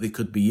window that they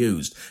could be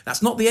used.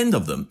 That's not the end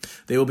of them.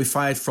 They will be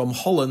fired from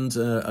Holland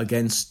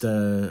against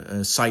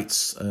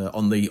sites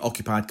on the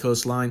occupied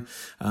coastline.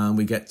 And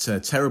we get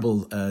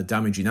terrible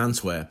damage in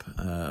Antwerp,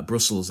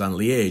 Brussels and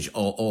Liège,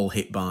 all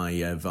hit by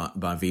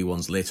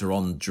V1s later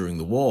on during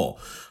the war.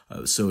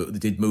 So they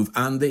did move,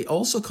 and they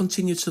also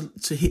continued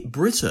to hit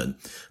Britain,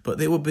 but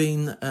they were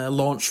being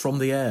launched from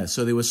the air.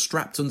 So they were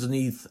strapped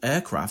underneath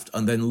aircraft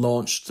and then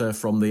launched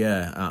from the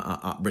air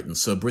at Britain.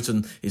 So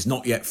Britain is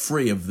not yet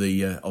free of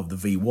the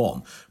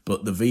V1,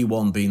 but the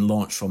V1 being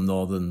launched from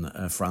northern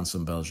France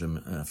and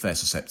Belgium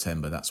 1st of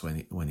September. That's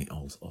when it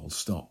all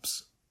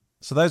stops.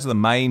 So those are the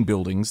main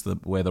buildings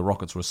where the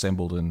rockets were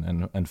assembled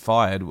and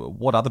fired.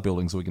 What other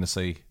buildings are we going to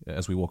see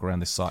as we walk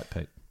around this site,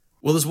 Pete?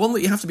 Well, there's one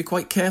that you have to be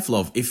quite careful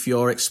of if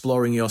you're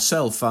exploring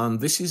yourself,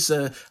 and this is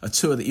a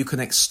tour that you can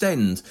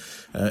extend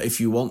if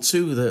you want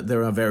to.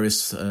 There are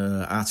various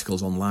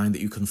articles online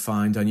that you can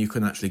find, and you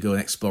can actually go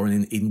and explore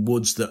in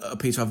woods that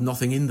appear to have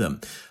nothing in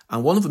them.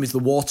 And one of them is the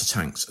water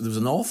tanks. There was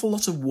an awful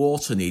lot of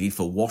water needed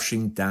for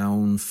washing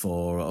down,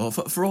 for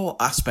all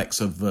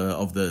aspects of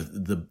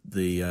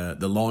the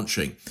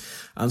launching.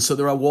 And so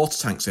there are water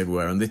tanks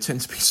everywhere, and they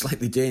tend to be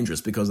slightly dangerous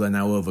because they're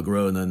now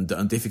overgrown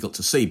and difficult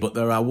to see. But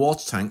there are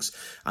water tanks.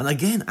 And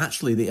again,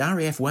 actually, the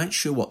RAF weren't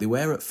sure what they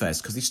were at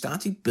first because they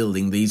started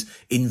building these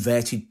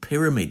inverted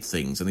pyramid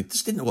things, and they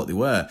just didn't know what they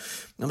were.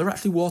 And they're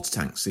actually water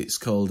tanks. It's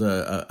called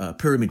a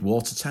pyramid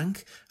water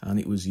tank, and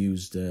it was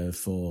used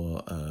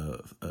for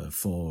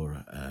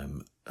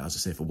as I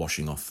say, for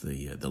washing off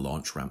the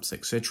launch ramps,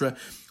 etc.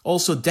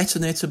 Also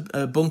detonator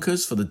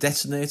bunkers for the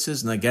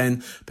detonators, and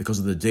again, because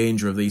of the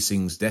danger of these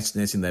things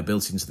detonating, they're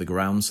built into the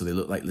ground, so they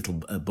look like little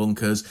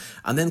bunkers.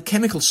 And then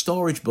chemical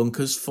storage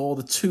bunkers for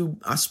the two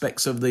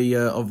aspects of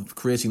of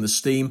creating the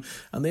steam,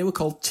 and they were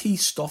called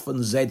T-Stoff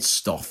and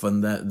Z-Stoff,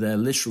 and they're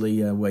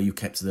literally where you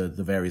kept the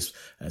various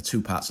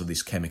two parts of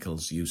these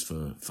chemicals used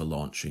for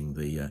launching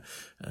the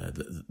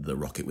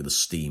rocket with a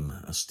steam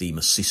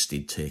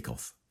assisted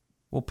takeoff.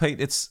 Well,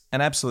 Pete, it's an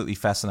absolutely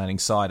fascinating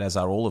site, as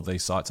are all of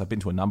these sites. I've been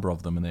to a number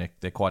of them, and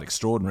they're quite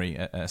extraordinary,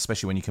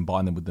 especially when you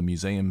combine them with the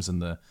museums and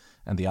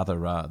the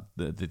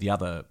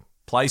other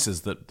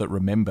places that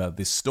remember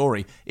this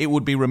story. It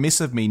would be remiss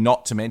of me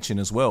not to mention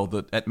as well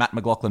that at Matt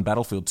McLaughlin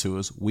Battlefield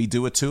Tours, we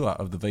do a tour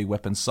of the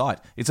V-Weapons site.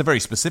 It's a very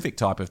specific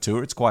type of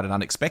tour. It's quite an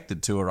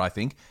unexpected tour, I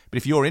think. But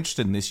if you're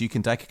interested in this, you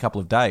can take a couple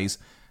of days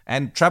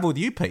and travel with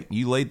you, Pete.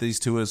 You lead these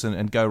tours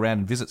and go around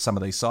and visit some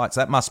of these sites.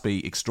 That must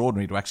be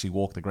extraordinary to actually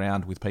walk the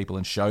ground with people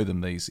and show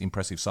them these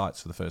impressive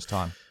sites for the first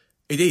time.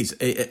 It is,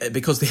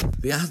 because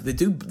they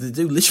do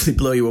literally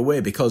blow you away,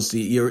 because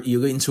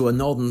you're into a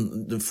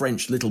northern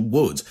French little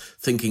wood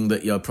thinking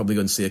that you're probably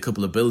going to see a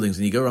couple of buildings,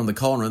 and you go around the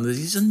corner and there's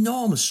these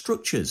enormous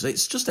structures.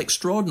 It's just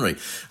extraordinary.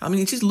 I mean,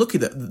 it is lucky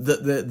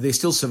that they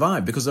still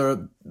survive, because there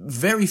are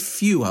very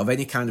few have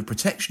any kind of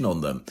protection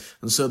on them.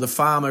 And so the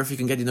farmer, if he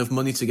can get enough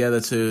money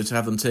together to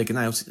have them taken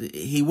out,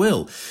 he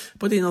will.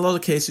 But in a lot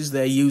of cases,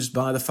 they're used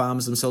by the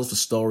farmers themselves for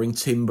storing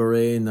timber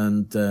in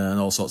and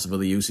all sorts of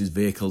other uses,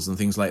 vehicles and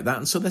things like that.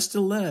 And so they're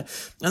still there.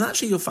 And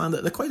actually, you'll find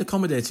that they're quite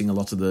accommodating, a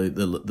lot of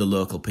the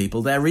local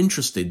people. They're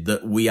interested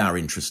that we are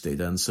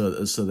interested, and so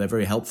they're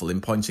very helpful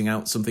in pointing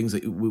out some things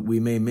that we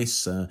may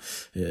miss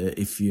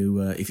if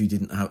you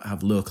didn't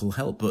have local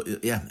help.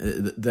 But yeah,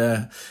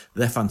 they're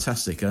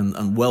fantastic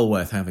and well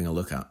worth having a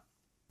look at.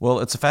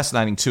 Well, it's a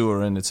fascinating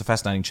tour, and it's a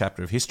fascinating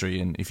chapter of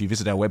history. And if you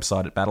visit our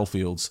website at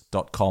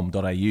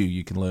battlefields.com.au,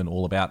 you can learn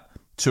all about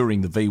touring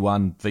the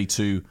V1,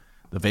 V2,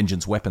 the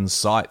Vengeance Weapons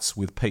sites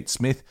with Pete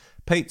Smith.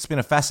 Pete, it's been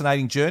a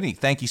fascinating journey.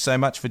 Thank you so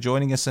much for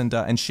joining us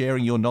and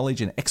sharing your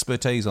knowledge and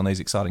expertise on these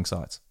exciting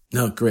sites.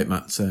 No, great,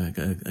 Matt.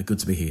 Good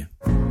to be here.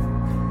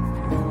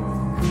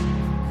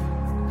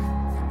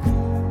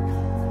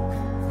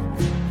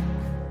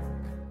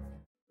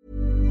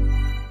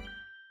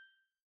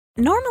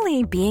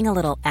 Normally, being a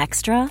little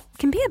extra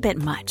can be a bit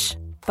much.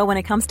 But when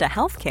it comes to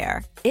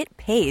healthcare, it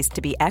pays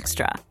to be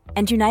extra.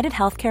 And United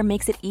Healthcare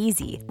makes it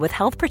easy with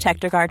Health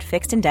Protector Guard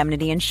fixed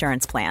indemnity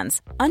insurance plans.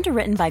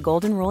 Underwritten by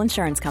Golden Rule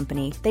Insurance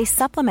Company, they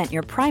supplement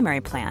your primary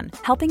plan,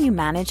 helping you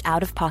manage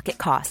out-of-pocket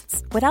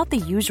costs without the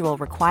usual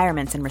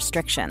requirements and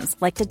restrictions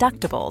like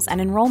deductibles and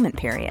enrollment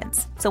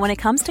periods. So when it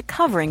comes to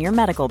covering your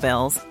medical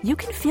bills, you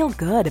can feel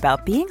good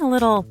about being a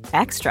little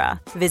extra.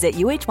 Visit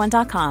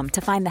uh1.com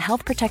to find the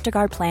Health Protector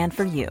Guard plan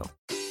for you.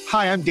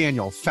 Hi, I'm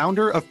Daniel,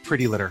 founder of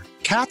Pretty Litter.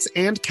 Cats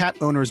and cat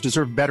owners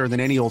deserve better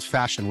than any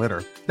old-fashioned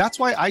litter. That's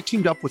why I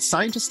teamed up with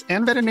scientists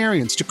and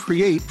veterinarians to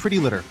create Pretty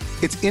Litter.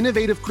 Its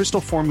innovative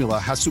crystal formula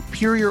has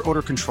superior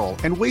odor control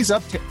and weighs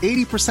up to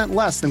 80%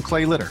 less than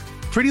clay litter.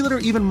 Pretty Litter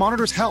even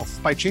monitors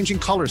health by changing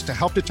colors to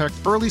help detect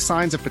early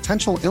signs of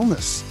potential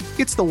illness.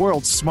 It's the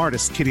world's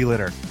smartest kitty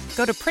litter.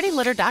 Go to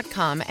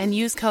prettylitter.com and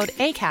use code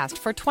ACAST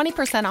for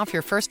 20% off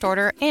your first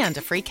order and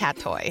a free cat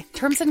toy.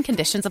 Terms and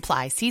conditions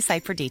apply. See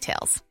site for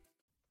details.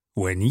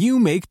 When you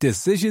make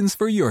decisions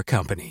for your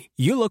company,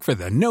 you look for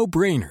the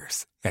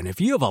no-brainers. And if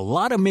you have a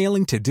lot of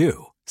mailing to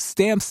do,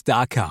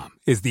 Stamps.com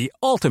is the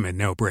ultimate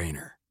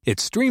no-brainer. It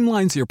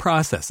streamlines your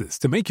processes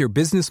to make your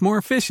business more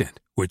efficient,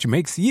 which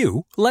makes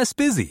you less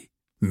busy.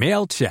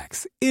 Mail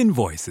checks,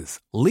 invoices,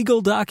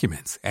 legal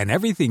documents, and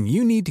everything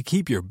you need to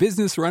keep your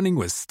business running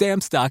with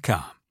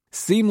Stamps.com.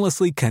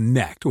 Seamlessly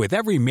connect with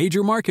every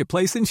major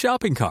marketplace and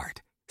shopping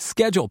cart.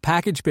 Schedule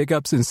package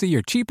pickups and see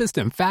your cheapest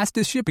and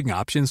fastest shipping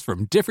options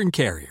from different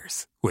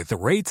carriers, with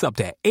rates up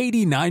to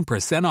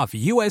 89% off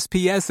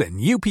USPS and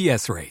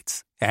UPS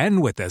rates.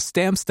 And with the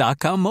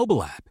Stamps.com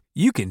mobile app,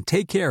 you can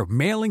take care of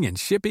mailing and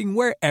shipping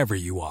wherever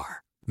you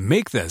are.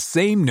 Make the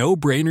same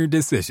no-brainer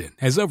decision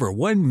as over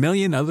 1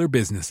 million other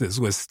businesses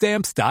with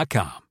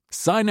Stamps.com.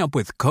 Sign up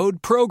with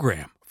code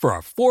PROGRAM for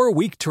a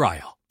 4-week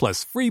trial,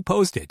 plus free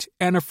postage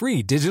and a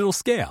free digital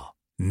scale.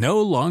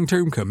 No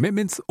long-term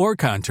commitments or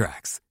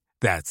contracts.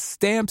 That's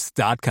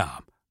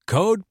Stamps.com.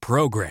 Code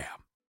PROGRAM.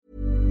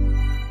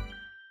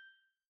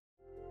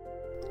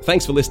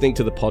 Thanks for listening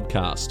to the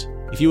podcast.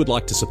 If you would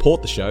like to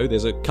support the show,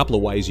 there's a couple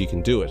of ways you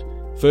can do it.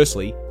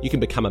 Firstly, you can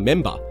become a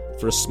member.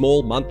 For a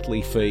small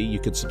monthly fee, you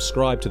can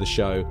subscribe to the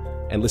show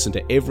and listen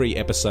to every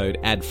episode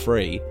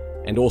ad-free,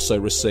 and also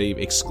receive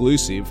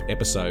exclusive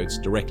episodes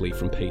directly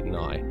from Pete and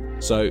I.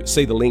 So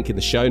see the link in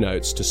the show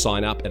notes to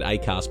sign up at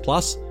Acast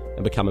Plus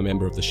and become a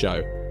member of the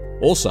show.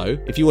 Also,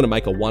 if you want to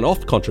make a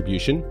one-off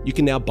contribution, you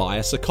can now buy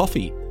us a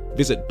coffee.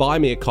 Visit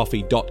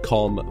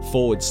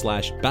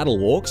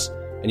buymeacoffee.com/battlewalks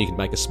and you can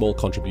make a small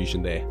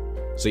contribution there.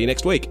 See you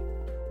next week.